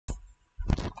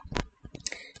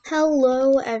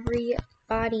Hello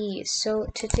everybody, so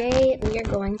today we are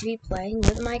going to be playing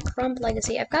with my Crump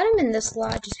Legacy. I've got him in this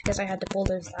slot just because I had to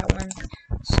bulldoze that one.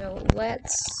 So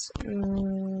let's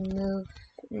move,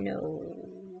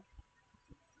 no.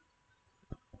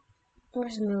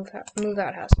 Where's move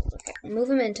out household? Okay, move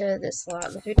him into this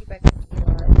slot, the 50 by 50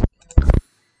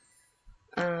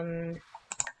 lot.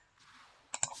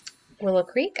 Willow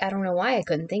Creek? I don't know why I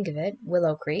couldn't think of it.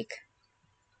 Willow Creek.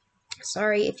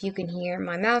 Sorry if you can hear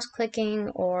my mouse clicking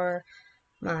or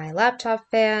my laptop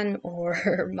fan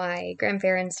or my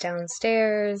grandparents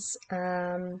downstairs.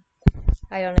 I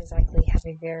don't exactly have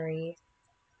a very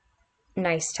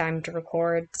nice time to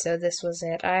record, so this was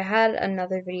it. I had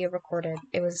another video recorded.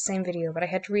 It was the same video, but I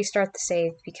had to restart the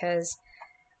save because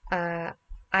I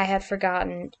had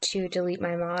forgotten to delete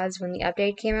my mods when the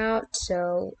update came out,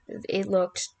 so it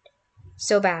looked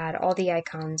so bad. All the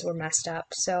icons were messed up,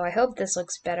 so I hope this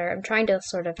looks better. I'm trying to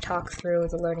sort of talk through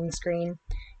the loading screen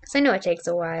because I know it takes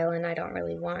a while and I don't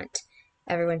really want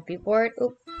everyone to be bored.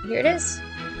 Oh, here it is.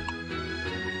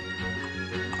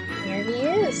 Here he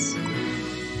is.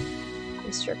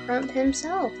 Mr. Crump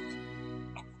himself.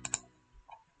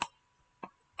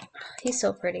 He's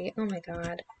so pretty. Oh my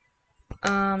god.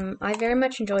 I very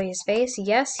much enjoy his face.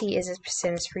 Yes, he is a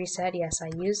Sims preset. Yes,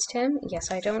 I used him. Yes,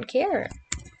 I don't care.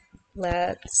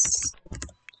 Let's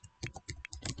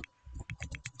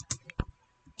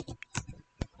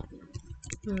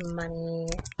money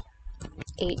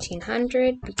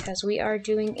 1800 because we are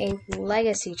doing a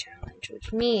legacy challenge,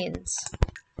 which means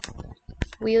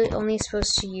we're only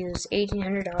supposed to use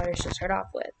 $1,800 to start off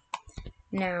with.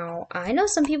 Now, I know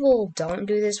some people don't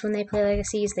do this when they play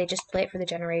legacies, they just play it for the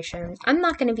generation. I'm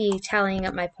not going to be tallying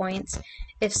up my points.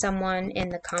 If someone in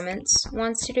the comments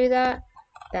wants to do that,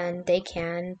 then they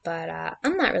can, but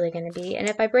I'm not really going to be. And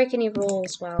if I break any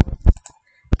rules, well,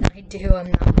 I do. I'm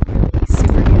not really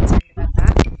super concerned about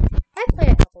that. I've played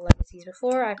a couple legacies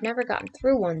before. I've never gotten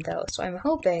through one, though, so I'm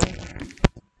hoping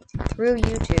through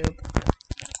YouTube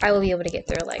I will be able to get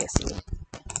through a legacy.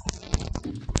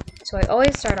 So I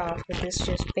always start off with this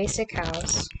just basic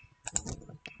house.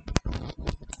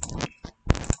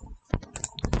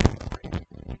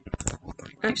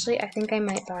 Actually, I think I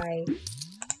might buy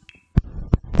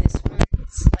this one.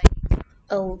 It's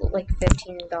like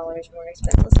 $15 more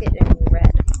expensive. Let's get it in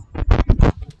red.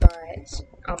 But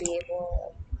I'll be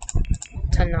able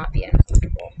to not be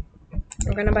uncomfortable.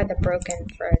 We're gonna buy the broken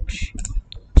fridge.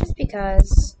 Just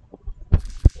because.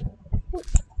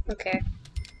 Okay.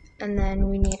 And then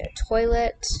we need a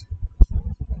toilet.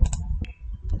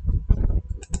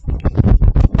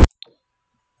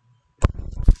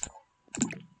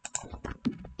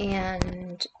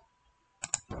 And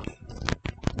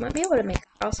might be able to make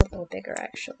the house a little bigger,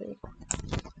 actually.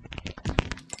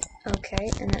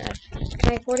 Okay, and then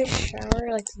can I afford a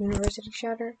shower, like the university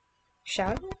shower?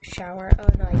 Shower? Oh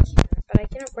no, I can't. But I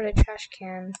can afford a trash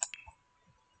can.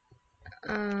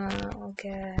 I'll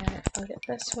get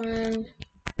this one.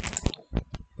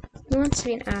 Who wants to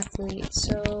be an athlete?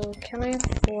 So, can I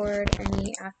afford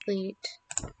any athlete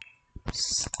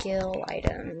skill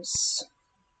items?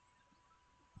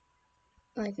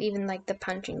 Like, even like the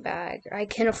punching bag. I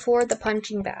can afford the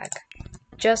punching bag.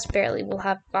 Just barely. We'll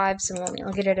have 5 simoleons.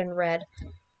 I'll get it in red.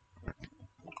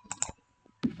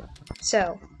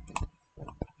 So.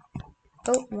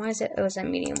 Oh, why is it? Oh, is that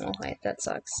medium wall height? That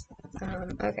sucks.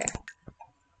 Okay.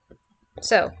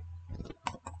 So.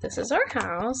 This is our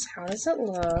house. How does it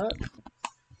look?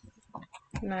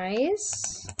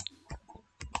 Nice.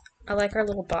 I like our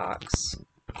little box.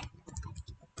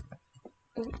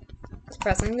 Ooh, it's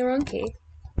pressing the wrong key.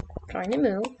 Trying to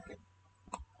move.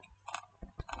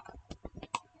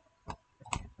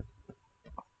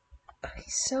 Oh,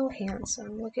 he's so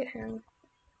handsome. Look at him.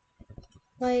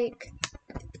 Like.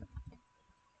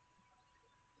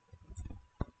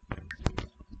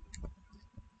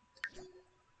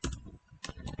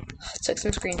 Took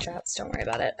some screenshots, don't worry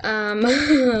about it.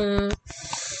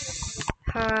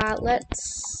 Let's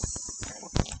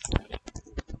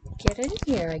get in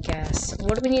here, I guess.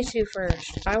 What do we need to do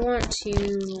first? I want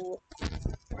to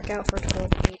work out for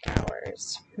 28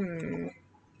 hours. I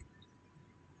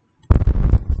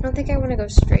don't think I want to go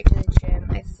straight to the gym.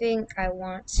 I think I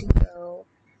want to go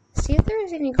see if there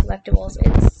is any collectibles.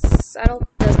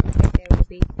 Doesn't think there will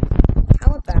be.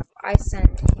 How about I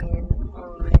send him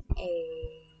on a...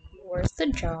 Where's the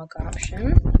jog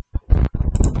option?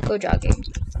 Go jogging.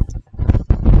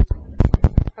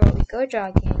 How about we go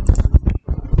jogging?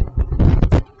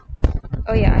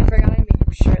 Oh yeah, I forgot I made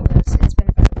him shirtless. It's been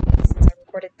about a week since I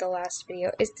recorded the last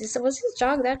video. Was his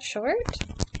jog that short?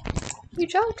 You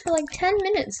jogged for like 10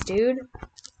 minutes, dude.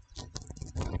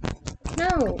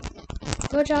 No!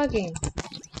 Go jogging.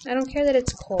 I don't care that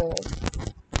it's cold.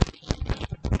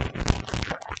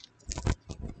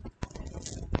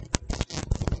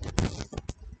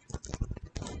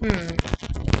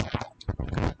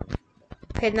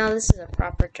 Okay, now this is a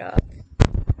proper jog.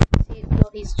 See, while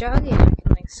he's jogging, I can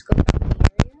like scope out the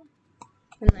area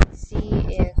and like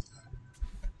see if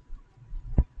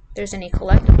there's any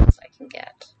collectibles I can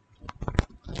get.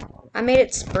 I made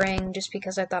it spring just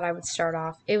because I thought I would start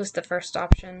off. It was the first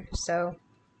option, so.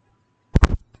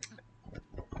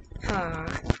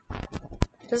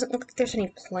 Doesn't look like there's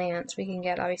any plants we can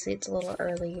get. Obviously, it's a little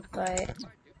early, but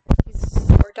he's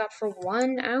worked out for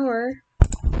 1 hour.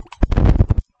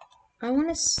 I want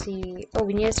to see. Oh,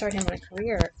 we need to start him on a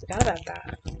career. I forgot about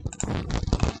that.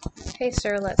 Okay,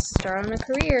 sir, let's start on a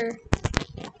career.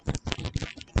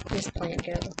 This plant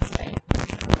go. Okay.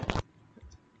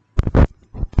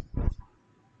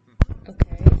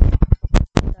 Okay.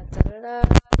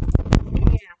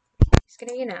 He's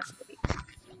gonna be an athlete.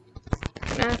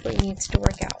 An athlete needs to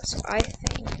work out, so I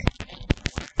think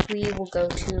we will go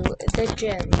to the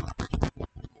gym.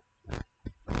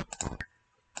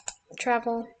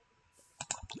 Travel.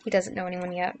 He doesn't know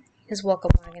anyone yet. His welcome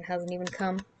wagon hasn't even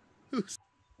come.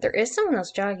 There is someone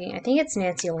else jogging. I think it's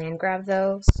Nancy Landgrab,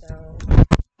 though, so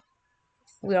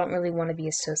we don't really want to be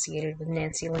associated with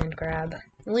Nancy Landgrab.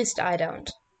 At least I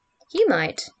don't. He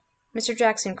might. Mr.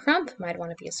 Jackson Crump might want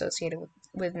to be associated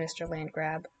with Mr.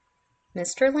 Landgrab.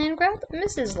 Mr. Landgrab?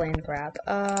 Mrs. Landgrab.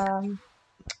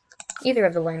 Either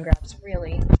of the Landgrabs,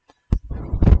 really.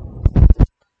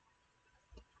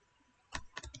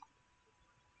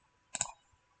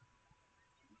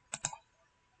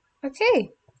 Okay,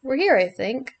 we're here, I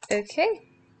think. Okay.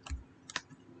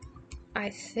 I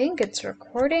think it's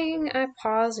recording. I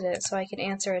paused it so I could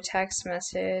answer a text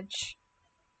message.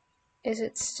 Is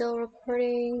it still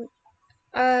recording?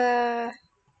 I'm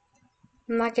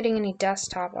not getting any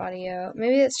desktop audio.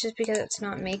 Maybe it's just because it's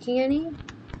not making any?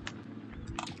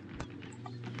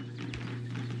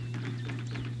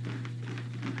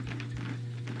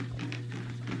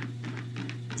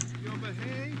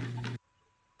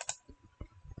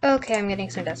 Okay, I'm getting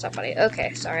some desktop audio.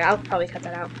 Okay, sorry, I'll probably cut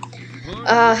that out.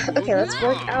 Okay, let's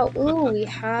work out. Ooh, we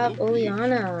have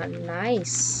Oleana.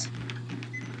 Nice.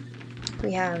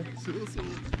 We have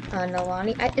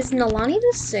Nalani. Is Nalani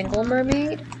the single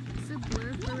mermaid?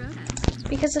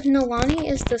 Because if Nalani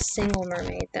is the single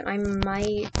mermaid, then I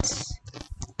might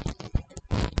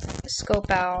scope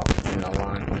out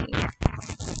Nalani.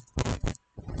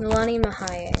 Nalani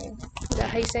Mahaye. Is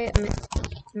that how you say it?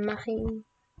 Mahi?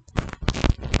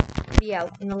 Yeah,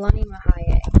 Nalani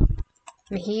Mahaye.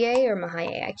 Mahie or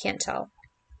Mahaye? I can't tell.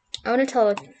 I want to tell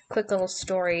a quick little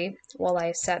story while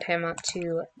I set him up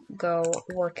to go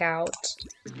work out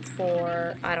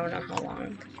for I don't know how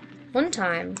long. One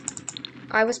time,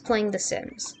 I was playing The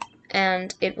Sims,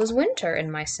 and it was winter in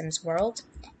my Sims world,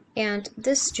 and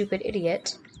this stupid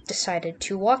idiot decided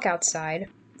to walk outside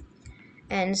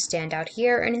and stand out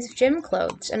here in his gym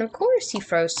clothes, and of course he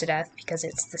froze to death because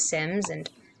it's The Sims, and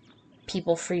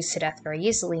people freeze to death very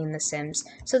easily in The Sims.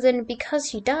 So then, because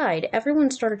he died, everyone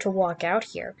started to walk out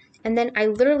here. And then I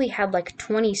literally had like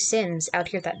 20 Sims out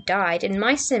here that died, and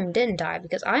my Sim didn't die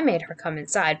because I made her come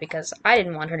inside because I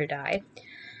didn't want her to die.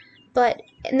 But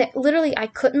literally, I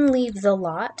couldn't leave the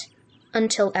lot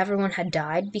until everyone had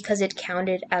died because it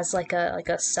counted as like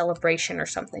a celebration or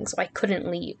something. So I couldn't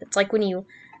leave. It's like when you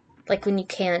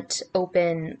can't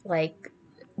open like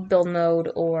build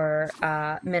mode or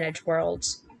manage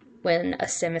worlds when a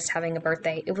Sim is having a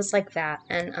birthday. It was like that,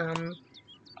 and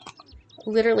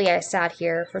literally I sat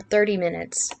here for 30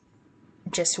 minutes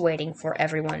just waiting for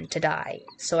everyone to die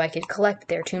so I could collect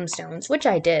their tombstones, which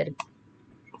I did,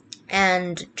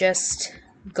 and just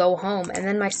go home. And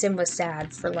then my Sim was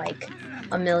sad for like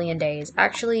a million days.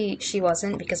 Actually, she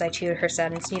wasn't, because I cheated her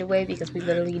sadness need away because we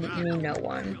literally knew no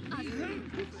one.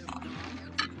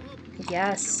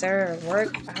 Yes, sir,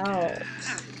 work out.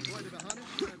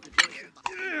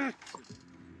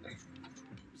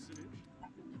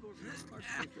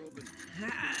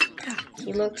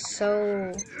 He looks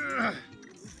so,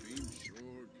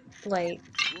 like,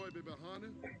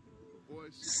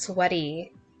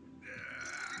 sweaty.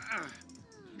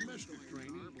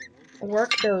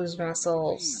 Work those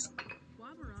muscles.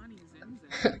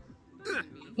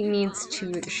 He needs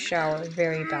to shower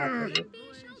very badly.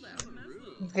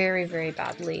 Very, very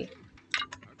badly.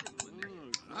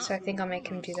 So I think I'll make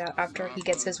him do that after he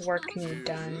gets his work need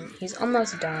done. He's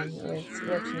almost done with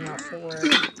working out for work.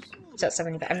 It's at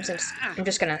 75. I'm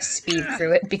just gonna speed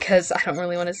through it because I don't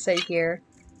really want to sit here.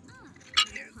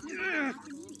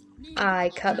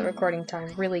 I cut the recording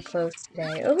time really close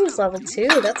today. Oh, who's level 2?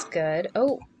 That's good.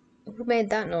 Oh, who made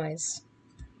that noise?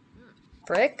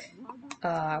 Brick?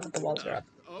 The walls are up.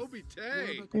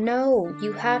 No,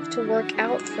 you have to work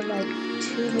out for like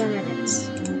 2 more minutes.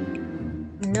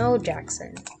 No,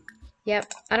 Jackson.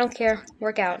 Yep, I don't care.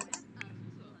 Work out.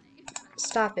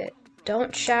 Stop it.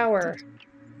 Don't shower.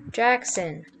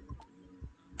 Jackson.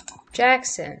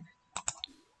 Jackson.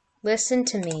 Listen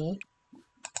to me.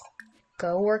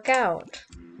 Go work out.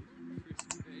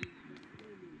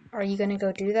 Are you gonna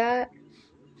go do that?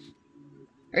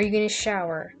 Are you gonna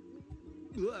shower?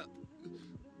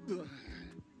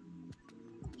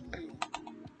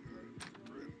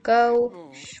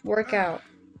 Go work out.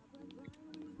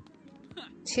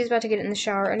 He's about to get in the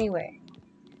shower anyway.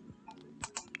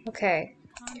 Okay,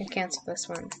 can cancel this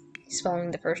one. He's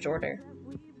following the first order.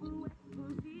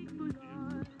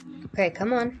 Okay,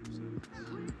 come on.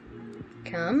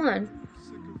 Come on.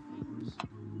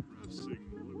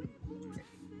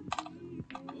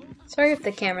 Sorry if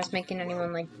the camera's making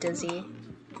anyone, like, dizzy.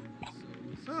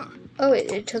 Oh,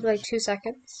 it took like 2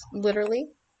 seconds? Literally?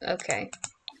 Okay.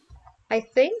 I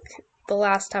think the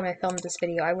last time I filmed this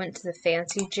video, I went to the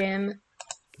fancy gym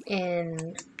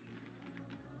in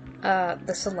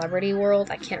the celebrity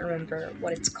world. I can't remember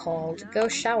what it's called. Go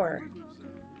shower.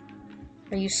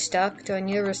 Are you stuck? Do I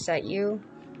need to reset you?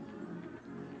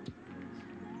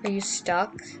 Are you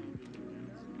stuck?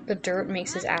 The dirt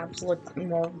makes his abs look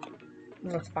more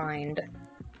refined.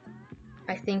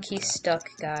 I think he's stuck,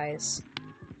 guys.